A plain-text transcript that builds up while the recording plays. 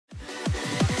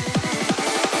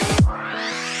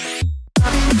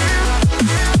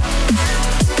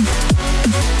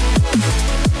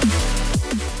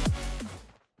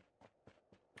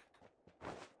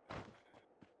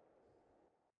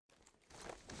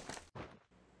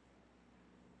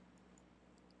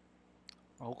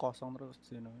Aku kosong terus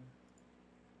sini.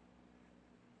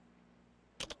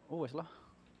 Oh wes lah.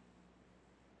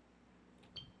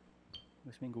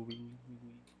 Wes minggu wingi.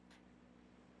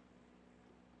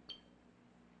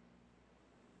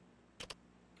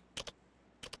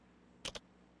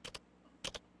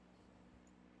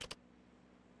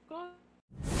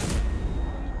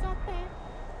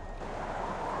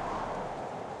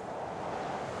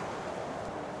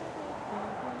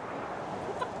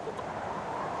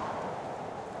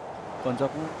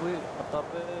 Koncoku kuwi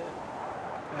otope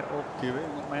ROG wae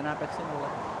main Apex sing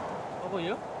oleh. Apa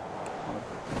ya?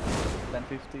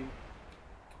 1050.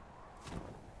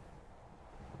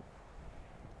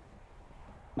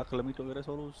 Mak gelem itu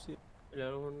resolusi.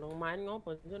 Lah nang main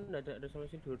ngopo jan ndak ada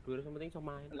resolusi dua-dua yang penting iso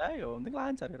main. Lah yo penting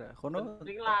lancar ya. Kono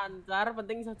Penting lancar,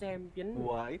 penting iso champion.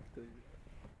 wah itu.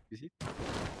 Di situ.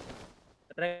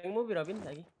 Rankmu piro pin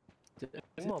saiki?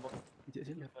 Rankmu apa? Ijek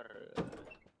sih. Silver.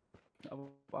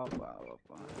 Apa.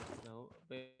 Nah,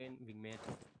 pen wingman.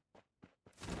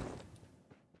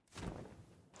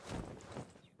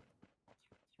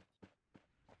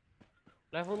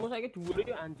 Levelmu saiki dhuwur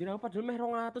iki anjir aku padahal meh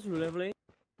 200 lho levelnya.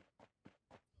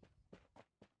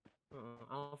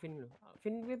 Alvin lho.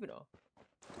 Alvin kuwi piro?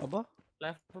 Apa?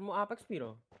 Levelmu Apex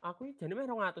piro? Aku iki jane meh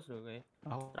 200 lho kae.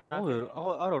 Aku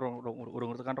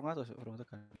urung tekan 200 urung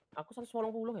tekan. Aku 180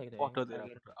 kayak gitu ya. Podo tira.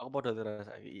 Aku podo tira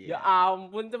saiki. Ya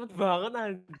ampun cepet banget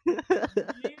anjir.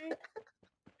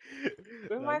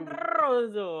 Gue main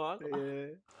terus tuh.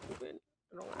 Aku pengen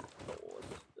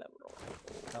 200 level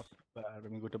 200. Sabar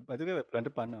minggu depan itu kayak bulan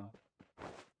depan no.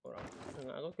 Orang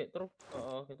dengan aku kayak terus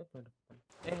kita bulan depan.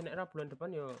 Nek ra bulan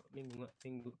depan ya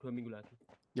minggu 2 minggu lagi.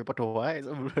 Ya padha wae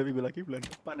bulan minggu lagi bulan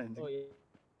depan anjing. Oh iya.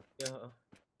 Ya heeh.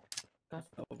 Kas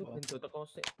itu bentuk teko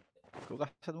sik. Kok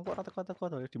kasetmu kok teko-teko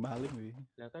to di maling kuwi.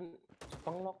 Lah kan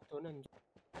Jepang lockdown anjing.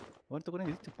 Oh tukune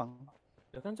di Jepang.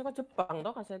 Lah kan saka Jepang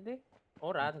toh kasete.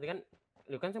 Ora, tadi kan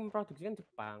lho kan sing produksi kan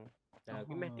Jepang. Nah,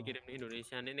 kuwi meh dikirim ning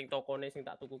Indonesia ning tokone sing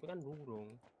tak tuku kan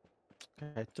burung.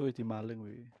 Kecoy di maling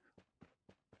kuwi.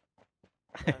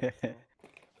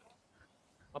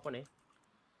 Apa nih?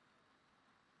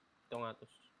 200.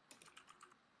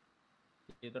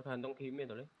 Ya tergantung game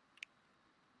to, Le.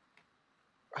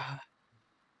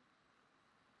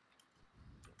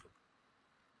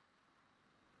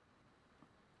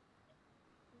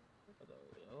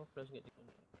 Oh, flash nggak di.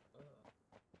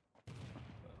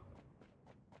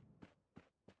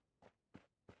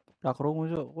 Tak krungu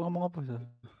cuk, kok ngomong apa sih?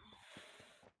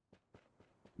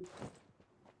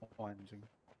 Oh anjing.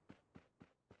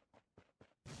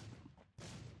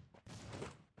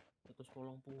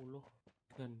 180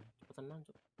 dan cepet tenang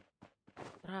cuk.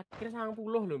 Terakhir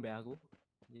 90 lho mbak aku.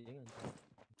 Iya kan.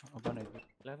 Apa nih?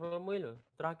 Levelmu lho.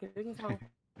 Terakhir ini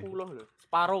 90 lho.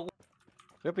 Separuh.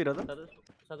 Kayak piro tuh?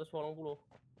 180.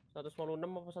 186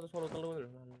 apa 183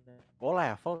 lho. Oh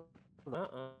level.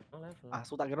 Level.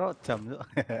 Asu tak kira jam tuh.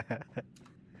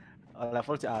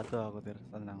 Level jatuh aku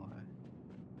tenang wae.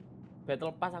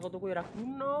 Battle Pass aku tuku ora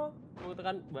guna. Aku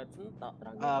tekan buat sentok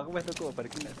terakhir. Aku wis tuku bar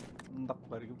iki nek entek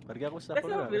bar iki aku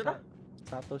level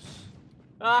 100.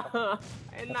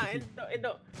 Enak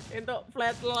itu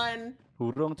flatline.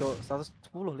 Burung cok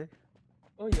 110 le.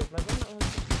 Oh iya flatline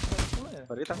 110 ya.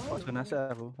 Berarti tak kok zonasi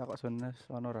aku, tak kok zonas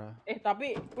ono ora.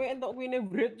 Tapi kowe entuk kuwi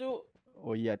breed cuk.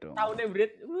 Oh iya dong. Tahunnya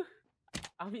breed.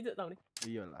 Abi cuk tahun.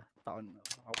 Iyalah, tahun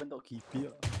aku entuk gibi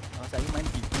kok. Saiki main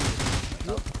gibi.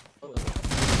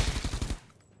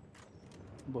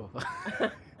 Boh.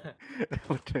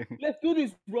 Let's do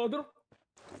this, brother.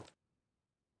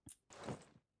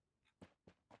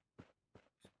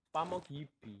 Pamo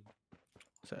gibi.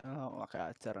 Saya pakai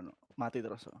acara no. Mati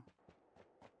terus.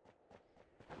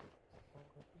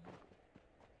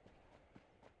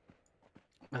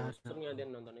 Sering ada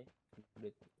nontonnya.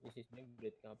 Breed, isinya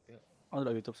breed kabeh. Oh,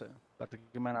 udah YouTube saya. Berarti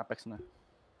gimana Apex nah?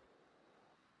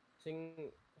 Sing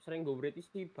sering go breed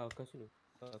isi Bagas lho.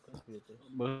 Bagas breed terus.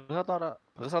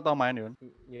 Bagus atau main Yon?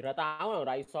 Ya ora tau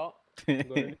ora iso.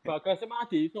 Bagas mah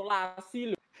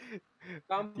diisolasi lho.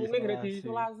 Kampungnya gara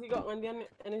diisolasi kok ngantian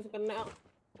ini sekenek.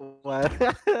 Wah.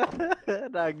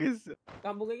 Nangis.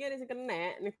 Kampungnya ini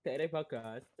sekenek nih daerah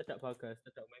Bagas, cedak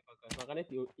main Bagas. Makanya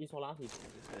diisolasi.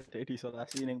 Dia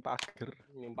diisolasi ning pager.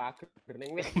 Ning pager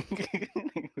ning wit.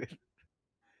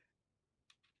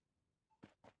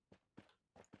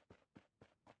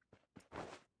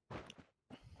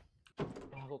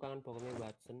 Aku kangen pokoknya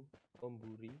Watson,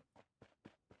 Omburi.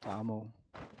 Kamu.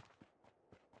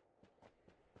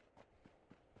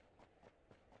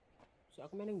 So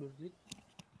aku main dulu duit.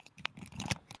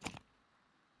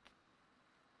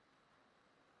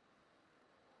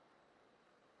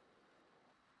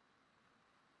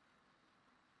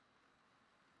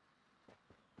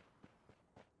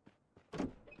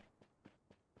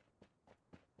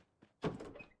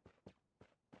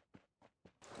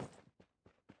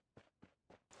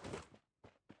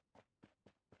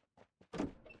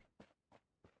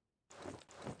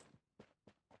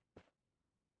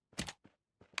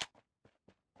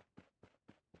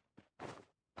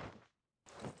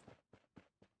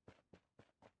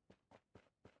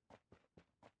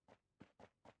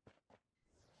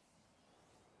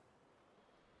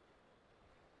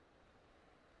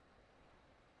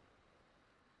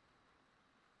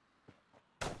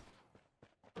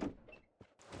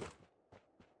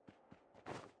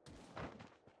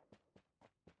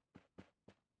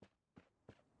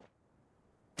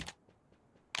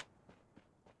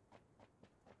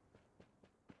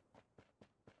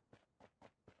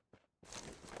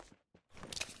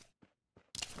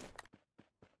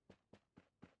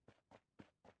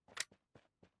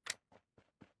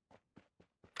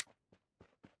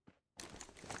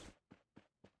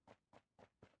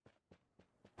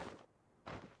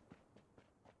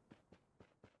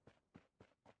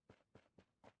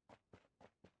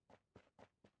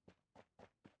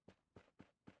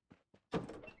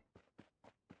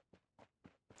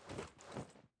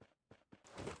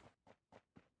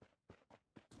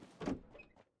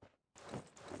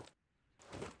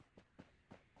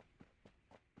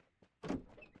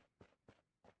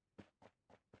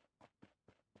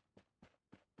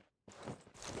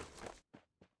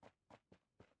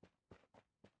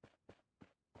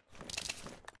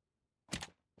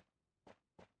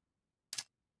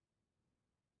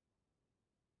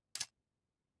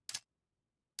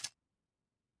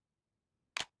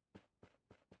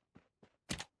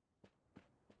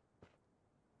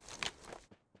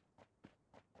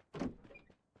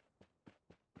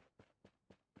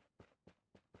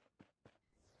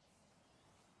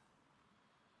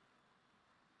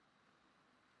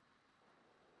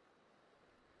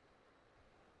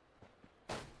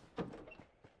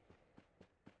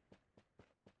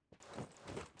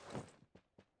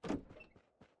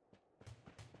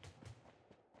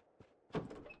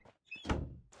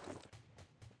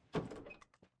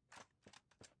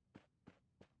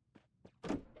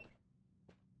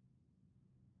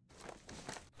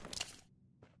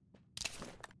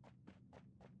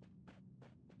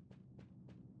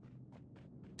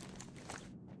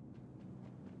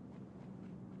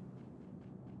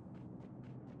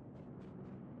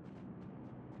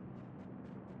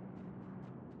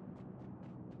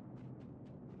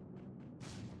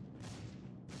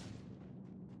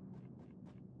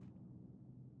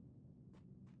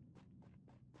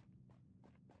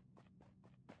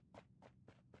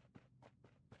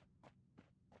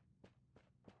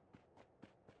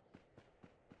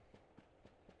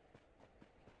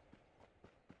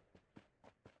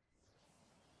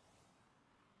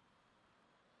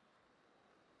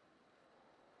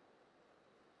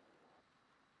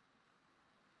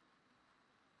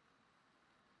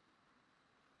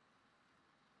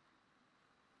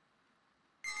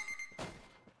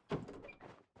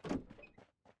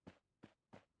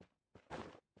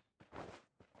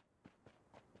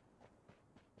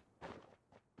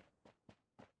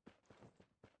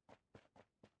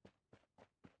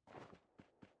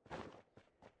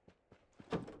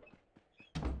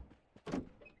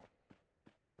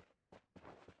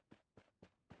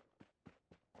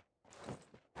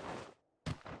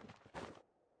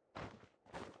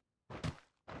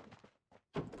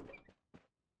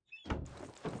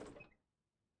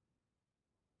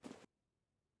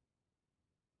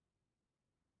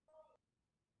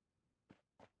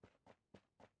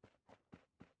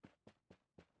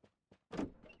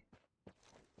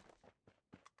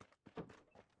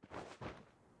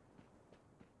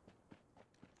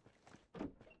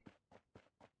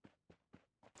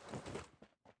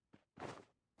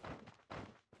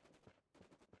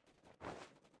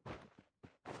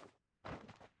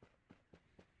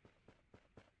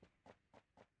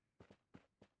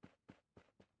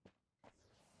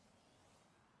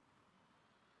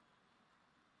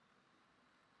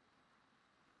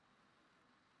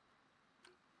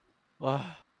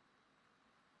 Wah.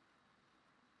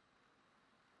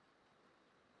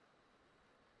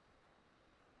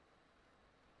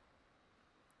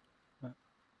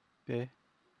 Oke.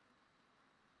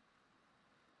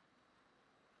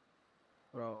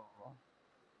 Bro.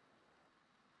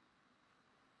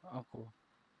 Aku.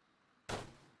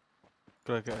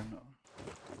 Kira-kira.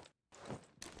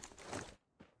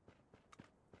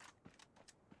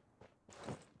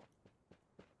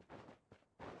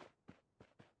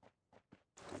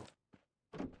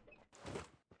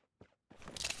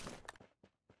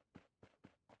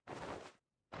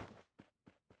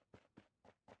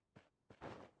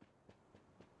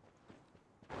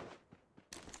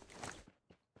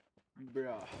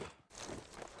 Bro.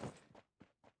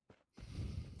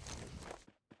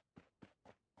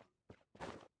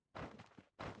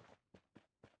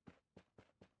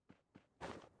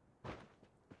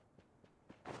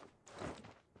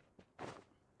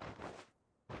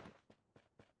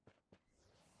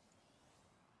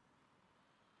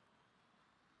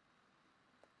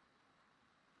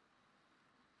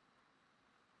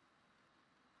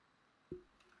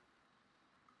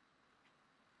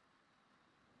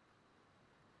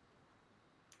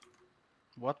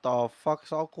 What the fuck?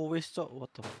 So aku wis cok.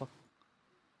 What the fuck?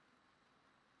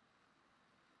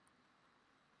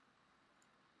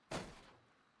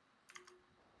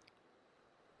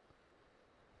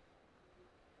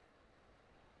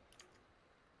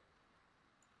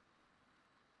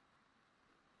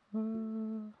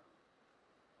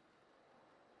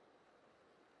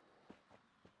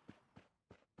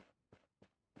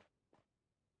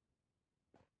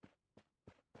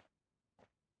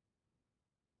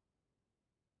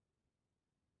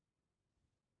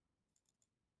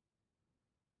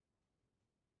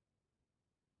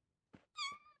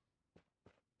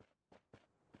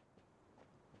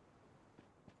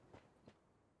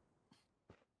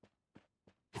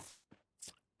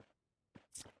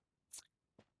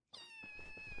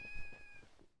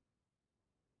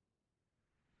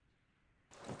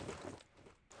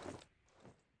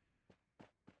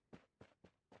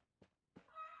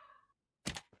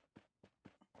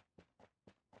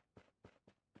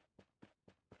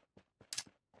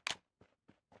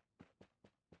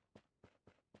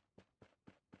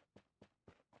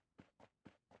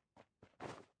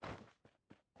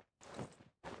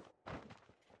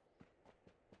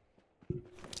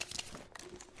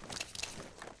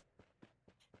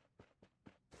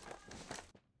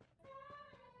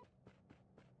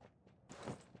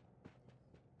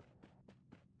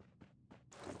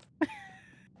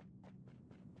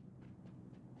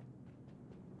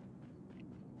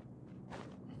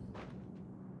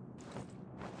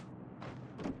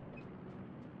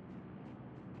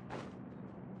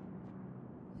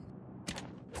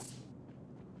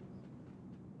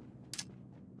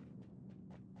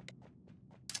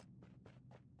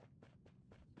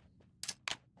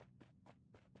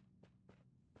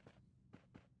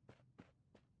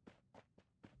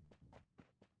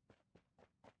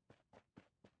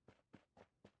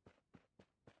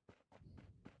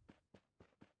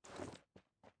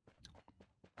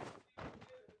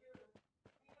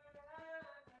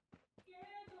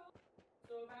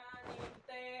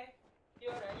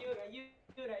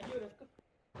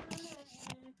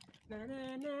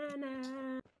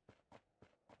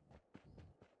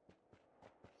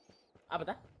 Apa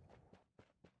tah?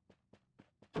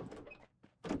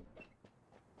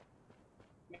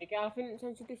 Mic Alvin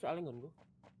sensitif soalnya nggonku.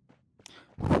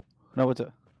 Kenapa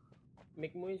cok?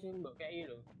 Micmu sing mbok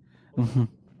kei lho. Aku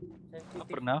Sensitif.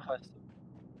 bernafas.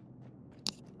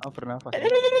 Aku bernafas.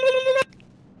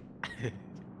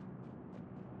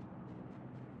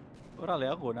 Ora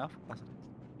le aku nafas.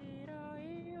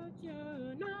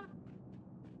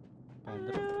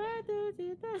 Banter.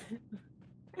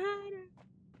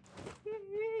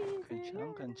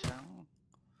 Kencang kencang.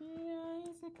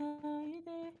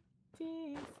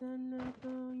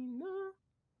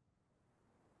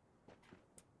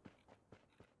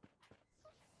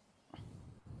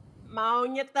 Mau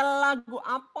nyetel lagu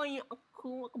apa ya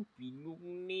aku bingung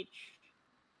nih.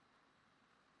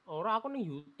 Ora aku nih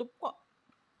YouTube kok.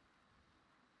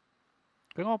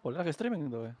 Kayak ngopo lagi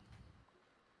streaming tuh ya?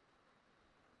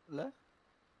 Lah?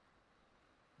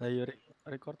 Lah yo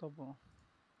record apa?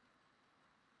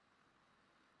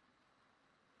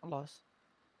 Los.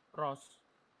 Ross.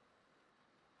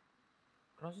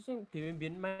 Ross sing dhewe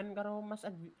mbiyen main karo Mas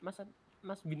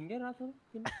Bin ke Rasul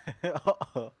Bin.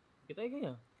 Oh. Kita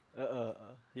iki ya? Heeh.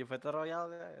 Ya Battle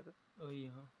Royale ya itu. Oh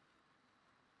iya.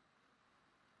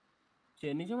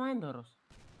 Jenny sing main terus.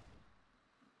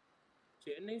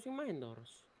 Jenny sing main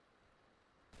terus.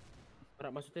 Ora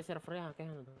maksudnya servernya akeh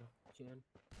ngono to. jian.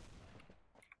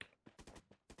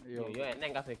 Yo Yo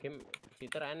eneng kabeh game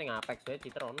cheater eneng Apex wae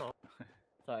cheater ono.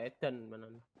 So edan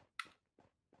menan.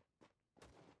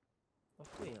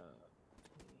 Apa ya?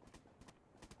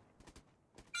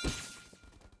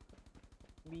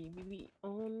 We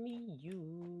only you.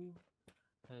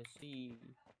 Asih.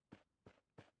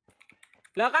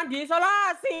 Lah kan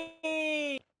diisolasi.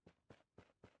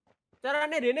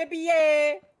 Carane dene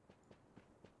piye?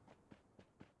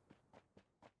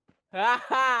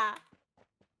 Haha.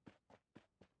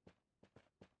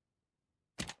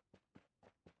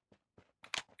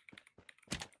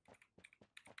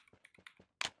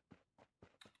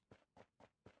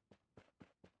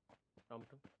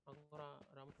 Ramdung, aku ora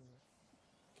ramdung.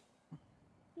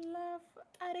 Love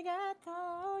arigato,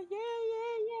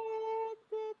 yeah,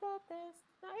 kita tes,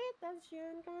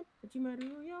 attention kan,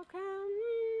 Hachimaru yo kan.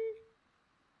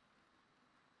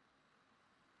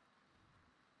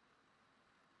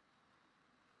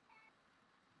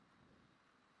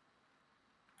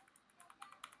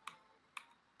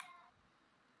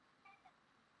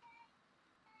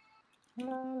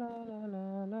 La la la la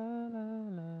la la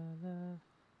la la.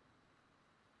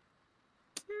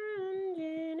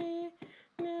 Anjini,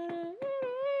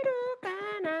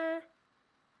 kana.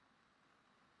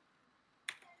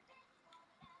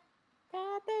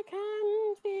 Kate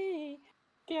kanji,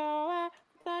 kyo wa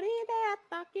futari de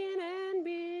atakin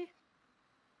bi.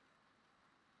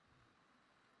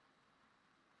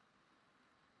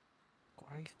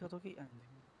 kok iso to ki anjing.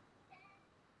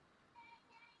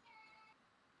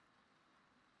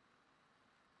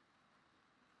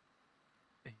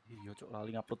 Iya cok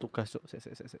lali ngupload tugas cok. Sek.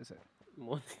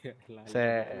 Model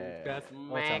tugas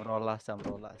Oh mek. jam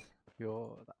rolas.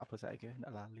 Yo tak apa saiki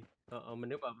ndak lali. Heeh,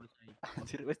 meneh apa saiki.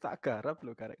 Anjir wis tak garap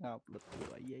lho karek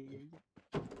ngupload. Iya.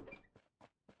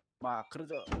 Mager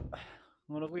cok.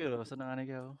 Ngono kuwi lho senengane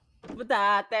ki aku.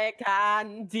 Futate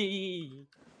kanji.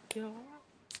 Yo.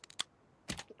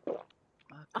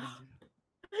 Mager anjir.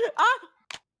 Ah.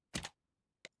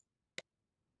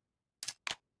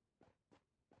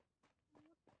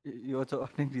 Yo cok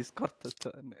ning Discord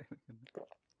cok.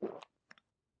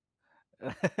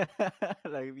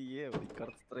 Lagi piye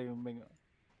record streaming.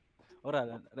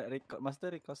 Ora record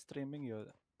maksudnya record streaming yo.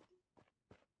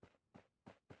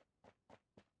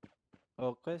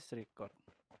 Oke, record.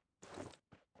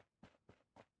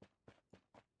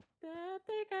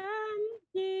 Futate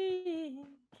kanji.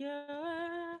 Yo.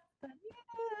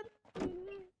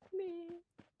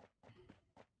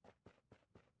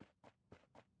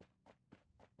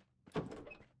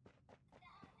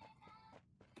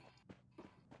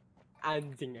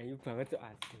 Anjing ayu banget cok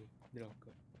asli.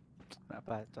 Ndelok. Nak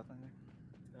bacot aja.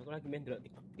 Aku lagi main ndelok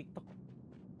TikTok.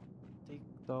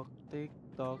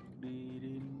 TikTok di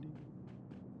dinding.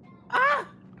 Ah!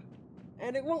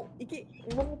 Enek wong iki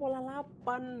wong pola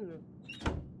 8.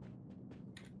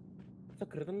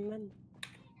 Seger tenan.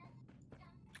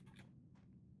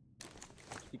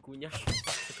 Ikunya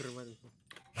seger banget.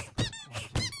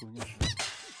 Punya.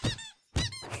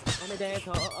 Ane deh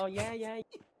oh ya.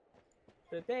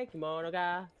 Tete kimono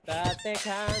ga tate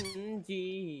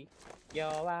kanji.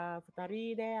 Yo wa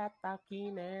futari de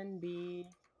ataki nenbi.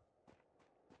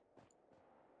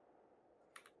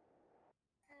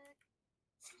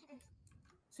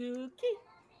 Suki.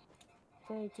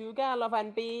 Saya juga love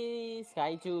and peace.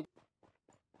 Kaiju.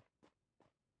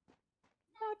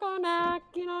 Akona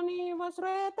kinoni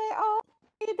wasrete o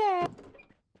ide.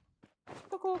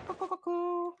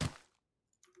 Koku.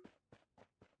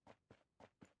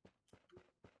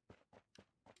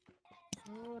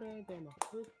 Sore de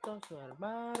makuto suara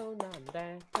baru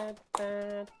nande.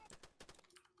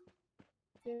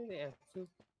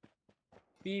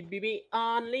 Bibi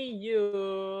only you.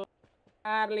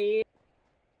 Charlie.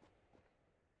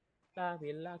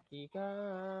 Tapi laki ka.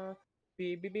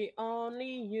 Bibi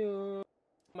only you.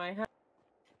 My heart.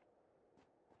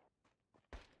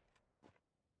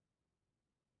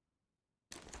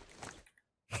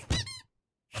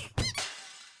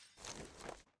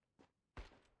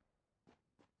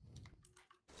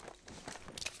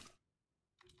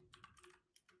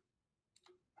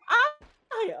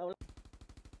 Ya Allah.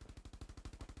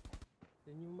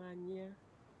 Senyumannya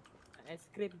es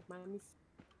krim manis.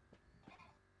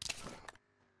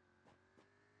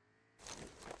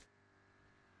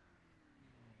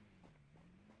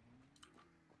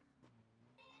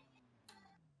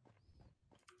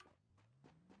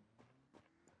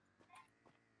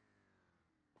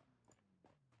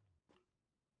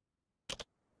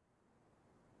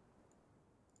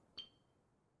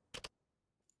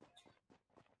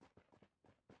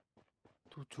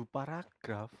 Tujuh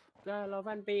paragraf. Kalau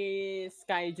One Piece,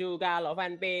 Kaiju kalau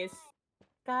One Piece.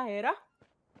 Kaira.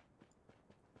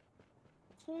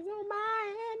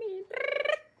 Suzumae.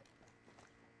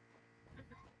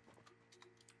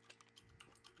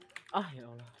 Ah ya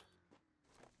Allah.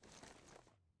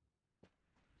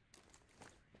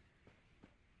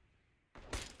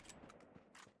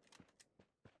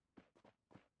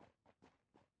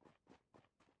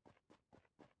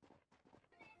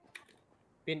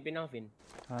 Vin.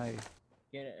 Hai.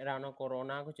 Ya rano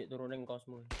corona aku cek turun ning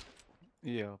kosmu.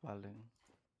 Iya paling.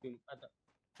 Jumat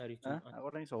hari Hah? Jumat. Aku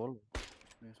nang Solo.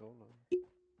 Nang Solo.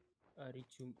 Hari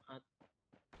Jumat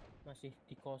masih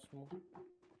di kosmu.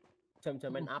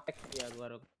 Jam-jaman Apex ya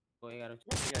karo kowe karo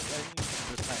Iya, ini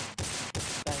selesai.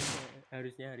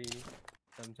 harusnya hari ini.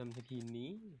 Jam-jam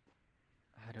segini.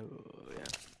 Aduh ya.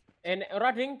 Nek ora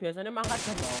ding biasanya mangkat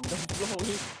jam 10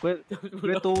 wengi.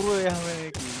 Gue turu ya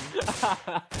iki.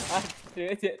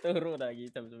 Dia cek turu lagi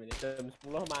jam 9. Jam 10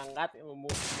 mangkat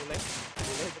mulai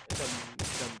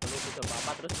jam 3 jam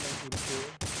 4 terus main burjo.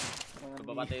 Jam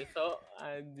 4 esok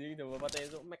anjing jam 4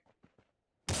 esok mek.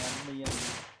 Mie yang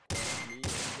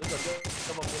Terus baru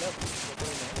coba mulai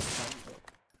turun ya.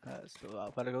 asu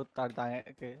apa kau tanya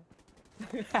ke.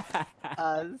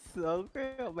 Asu oke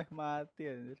meh mati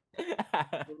anjir.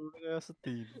 Turun kayak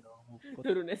sedih dong.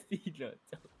 Turun SD loh.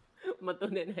 Metu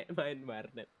nek main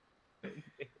warnet.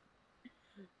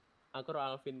 Aku ro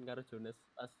Alvin karo Jonas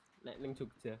pas nek ning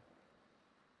Jogja.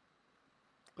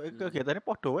 Kegiatannya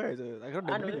podo wae. Akhirnya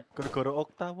udah Anu beli gara-gara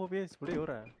Okta apa piye sebenarnya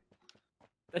ora.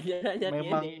 ternyata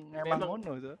Memang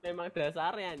ngono so. Memang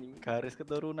dasarnya nih. Garis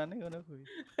keturunannya ngono kuwi.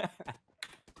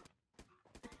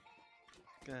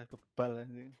 Kebal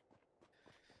anjing.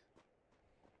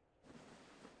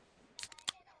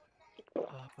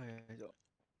 Apa ya, Cok?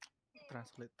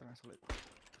 Translate.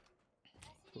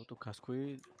 Tugas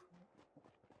gue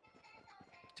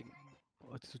cing.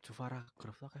 Oh, 7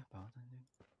 paragraf lah kayak banget anjing.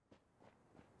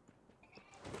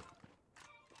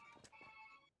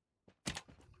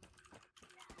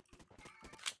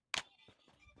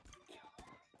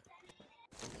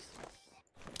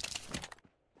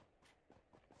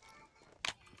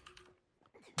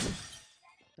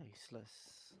 Tasteless.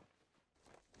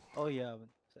 Oh iya,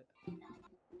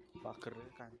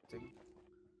 pagernya kancing.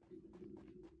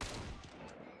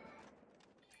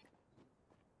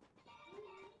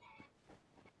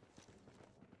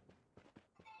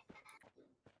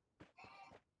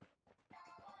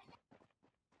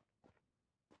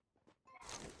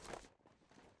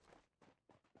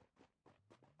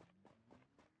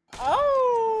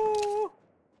 Oh.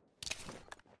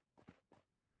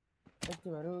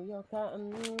 Baru yo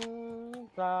kan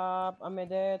klap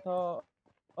amedeto.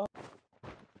 Oh.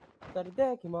 Dari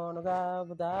de kimono ga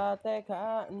budate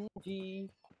kanji.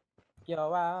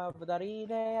 Kyowa budari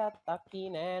de ataki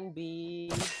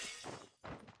nenbi.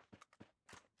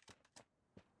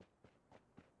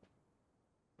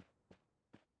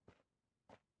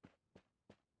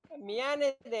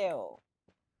 Miyane deo.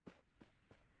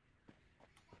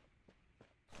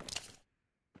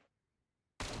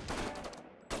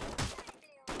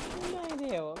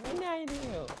 Minai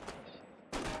deo.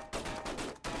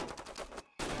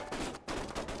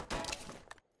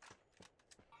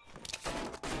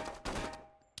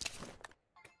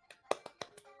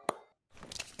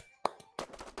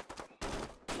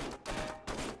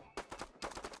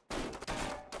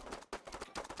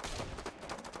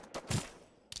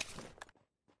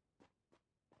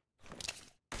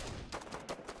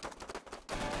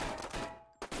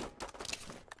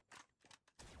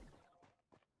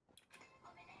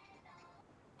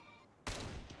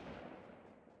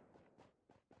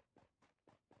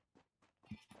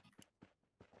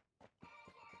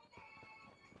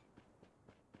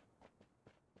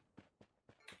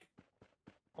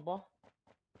 Apa?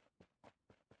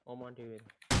 Ngomong dhewe.